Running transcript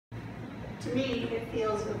To me, it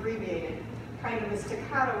feels abbreviated, kind of a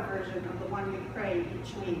staccato version of the one we pray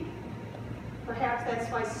each week. Perhaps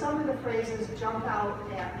that's why some of the phrases jump out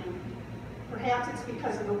at me. Perhaps it's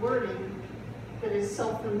because of the wording that is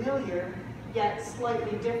so familiar, yet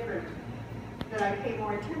slightly different, that I pay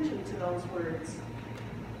more attention to those words.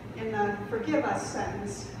 In the forgive us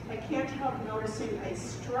sentence, I can't help noticing a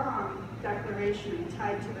strong declaration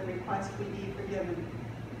tied to the request we be forgiven.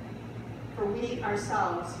 For we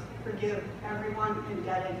ourselves forgive everyone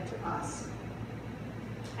indebted to us.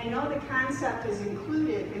 I know the concept is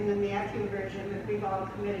included in the Matthew version that we've all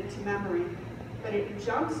committed to memory, but it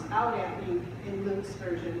jumps out at me in Luke's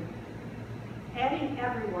version. Adding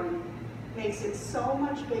everyone makes it so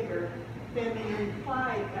much bigger than the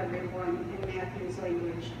implied everyone in Matthew's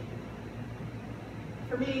language.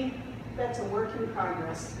 For me, that's a work in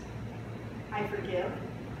progress. I forgive,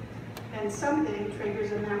 and something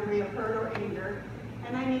triggers a memory of hurt or anger,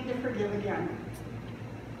 and I need to forgive again.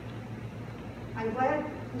 I'm glad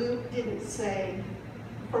Luke didn't say,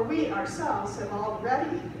 for we ourselves have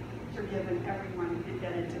already forgiven everyone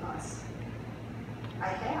indebted to us. I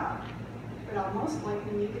have, but I'll most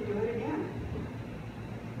likely need to do it again.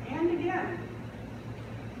 And again.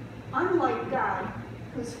 Unlike God,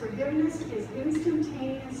 whose forgiveness is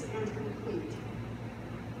instantaneous and complete.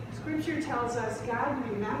 Scripture tells us God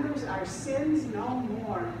remembers our sins no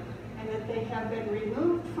more, and that they have been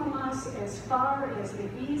removed from us as far as the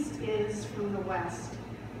east is from the west.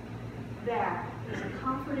 That is a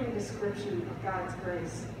comforting description of God's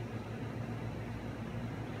grace.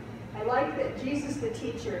 I like that Jesus the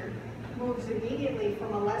teacher moves immediately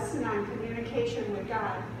from a lesson on communication with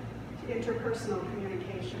God to interpersonal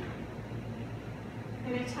communication.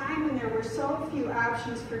 In a time when there were so few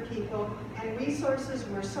options for people and resources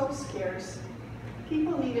were so scarce,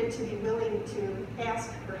 people needed to be willing to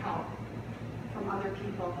ask for help from other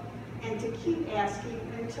people and to keep asking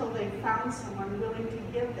until they found someone willing to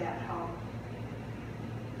give that help.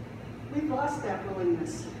 We've lost that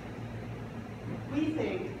willingness. We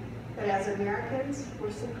think that as Americans,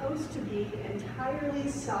 we're supposed to be entirely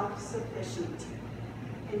self-sufficient,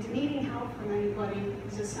 and needing help from anybody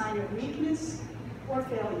is a sign of weakness or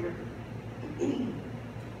failure.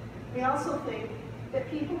 We also think that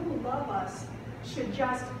people who love us should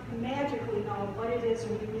just magically know what it is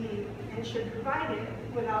we need and should provide it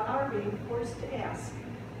without our being forced to ask.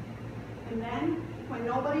 And then, when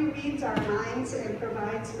nobody reads our minds and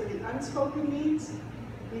provides for the unspoken needs,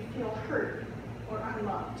 we feel hurt or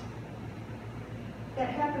unloved. That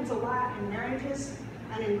happens a lot in marriages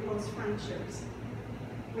and in close friendships.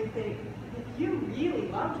 We think, if you really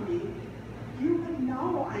loved me, you would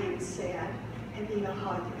know I am sad and need a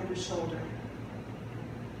hug and a shoulder.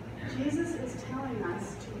 Jesus is telling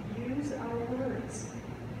us to use our words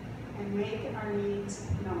and make our needs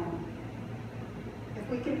known. If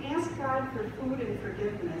we can ask God for food and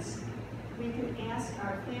forgiveness, we can ask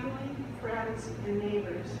our family, friends, and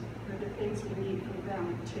neighbors for the things we need from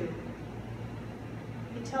them too.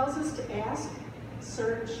 He tells us to ask,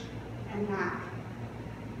 search, and knock.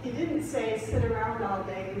 He didn't say sit around all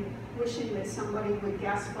day wishing that somebody would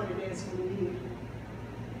guess what it is we need.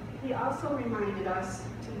 He also reminded us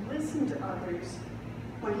to listen to others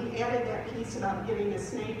when he added that piece about giving a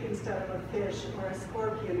snake instead of a fish or a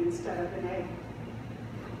scorpion instead of an egg.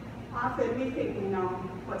 Often we think we know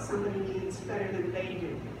what somebody needs better than they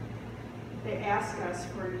do. They ask us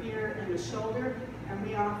for an ear and a shoulder, and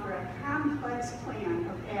we offer a complex plan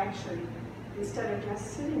of action instead of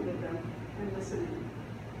just sitting with them and listening.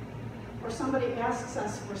 Or somebody asks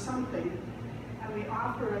us for something, and we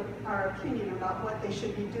offer our opinion about what they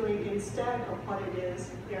should be doing instead of what it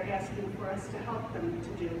is they're asking for us to help them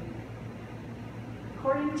to do.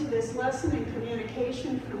 According to this lesson in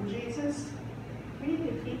communication from Jesus, we need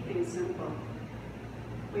to keep things simple.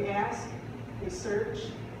 We ask, we search,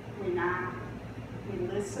 we knock, we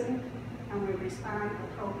listen, and we respond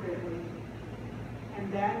appropriately.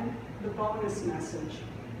 And then the bonus message.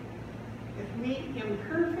 If we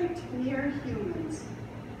imperfect mere humans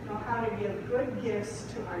know how to give good gifts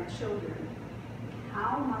to our children,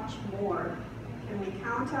 how much more can we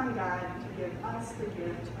count on God to give us the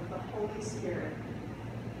gift of the Holy Spirit?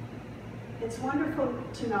 It's wonderful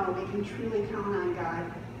to know we can truly count on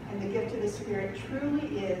God, and the gift of the Spirit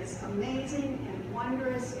truly is amazing and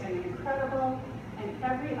wondrous and incredible and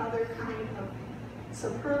every other kind of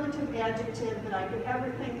superlative adjective that I could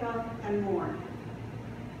ever think of and more.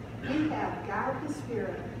 We have God the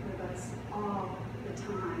Spirit with us all the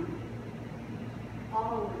time.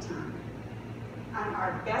 All the time. On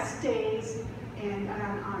our best days and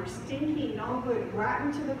on our stinky, no good,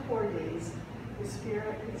 rotten to the core days, the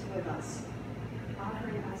Spirit is with us,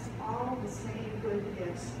 offering us all the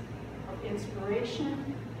gifts of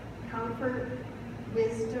inspiration, comfort,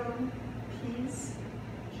 wisdom, peace,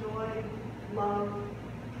 joy, love,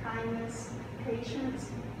 kindness, patience,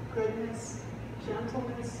 goodness,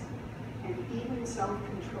 gentleness, and even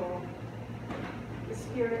self-control. The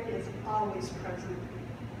Spirit is always present,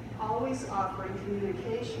 always offering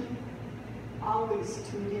communication, always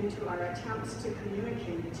tuned into our attempts to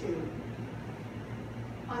communicate too.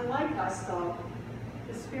 Unlike us though,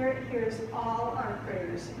 the Spirit hears all our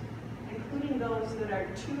prayers, including those that are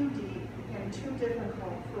too deep and too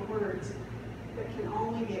difficult for words that can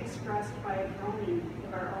only be expressed by a groaning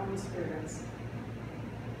of our own spirits.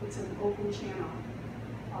 It's an open channel,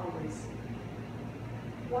 always.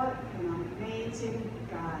 What an amazing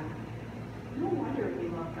God. No wonder we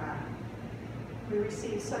love God. We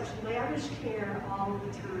receive such lavish care all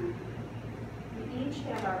the time. We each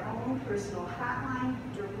have our own personal hotline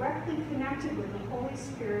directly connected with the Holy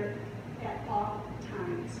Spirit at all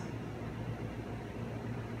times.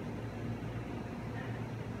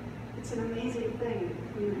 It's an amazing thing,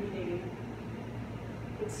 communicating.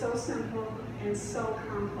 It's so simple and so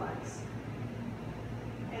complex.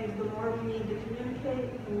 And the more we need to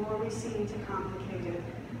communicate, the more we seem to complicate it.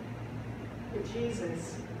 But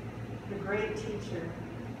Jesus, the great teacher,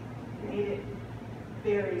 made it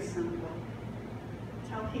very simple.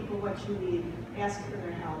 Tell people what you need. Ask for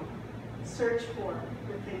their help. Search for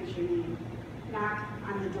the things you need. Knock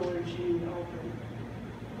on the doors you need open.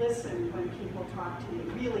 Listen when people talk to you.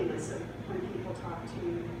 Really listen when people talk to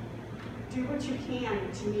you. Do what you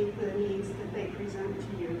can to meet the needs that they present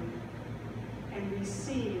to you. And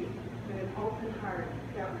receive with an open heart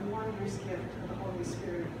that wondrous gift of the Holy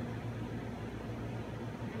Spirit.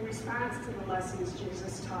 In response to the lessons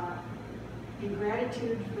Jesus taught, in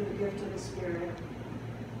gratitude for the gift of the Spirit,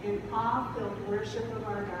 in awe-filled worship of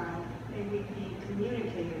our God, may we be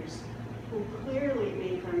communicators who clearly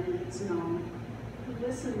make our needs known, who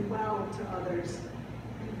listen well to others,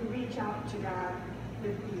 and who reach out to God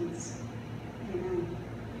with ease. Amen.